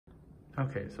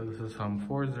Okay, so this is home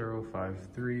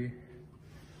 4053.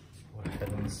 We'll head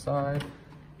inside.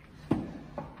 And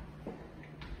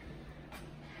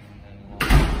then we'll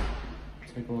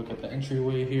take a look at the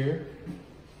entryway here.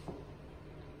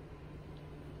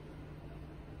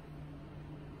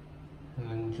 And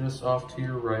then just off to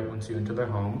your right, once you enter the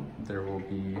home, there will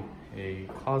be a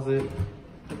closet,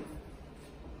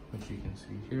 which you can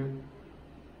see here.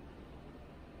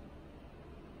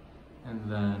 And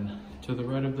then to the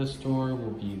right of this door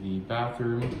will be the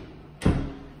bathroom. It's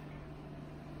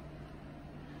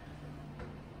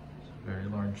a very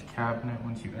large cabinet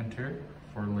once you enter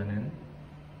for linen.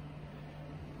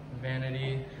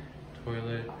 Vanity,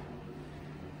 toilet,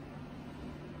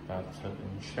 bathtub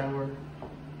and shower.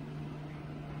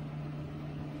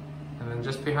 And then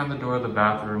just behind the door of the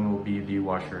bathroom will be the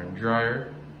washer and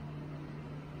dryer.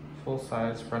 Full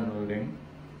size front loading.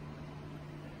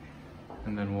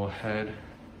 And then we'll head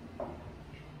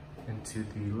into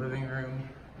the living room.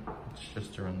 It's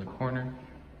just around the corner.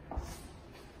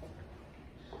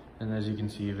 And as you can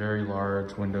see, a very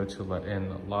large window to let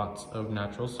in lots of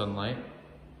natural sunlight.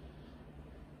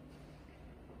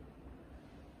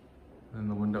 And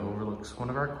the window overlooks one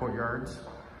of our courtyards.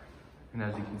 And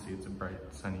as you can see, it's a bright,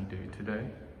 sunny day today.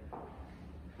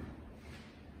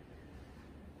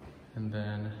 And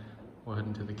then we'll head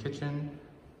into the kitchen.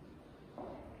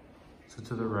 So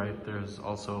to the right, there's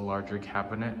also a larger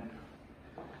cabinet.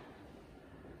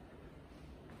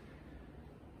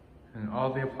 And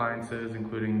all the appliances,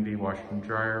 including the washer and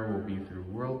dryer, will be through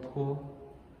Whirlpool.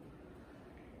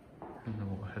 And then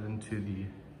we'll head into the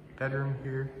bedroom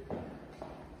here.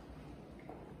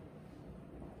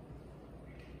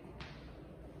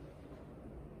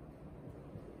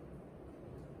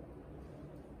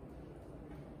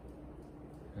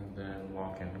 And then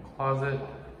walk-in closet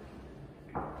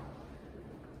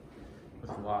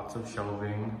with lots of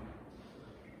shelving.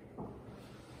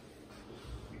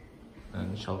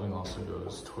 And shelving also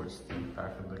goes towards the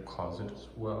back of the closet as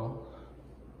well.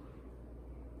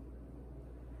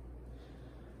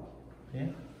 Yeah.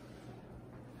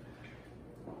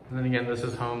 And then again, this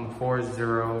is home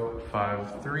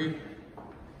 4053.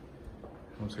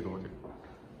 We'll take a look at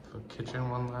the kitchen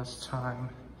one last time.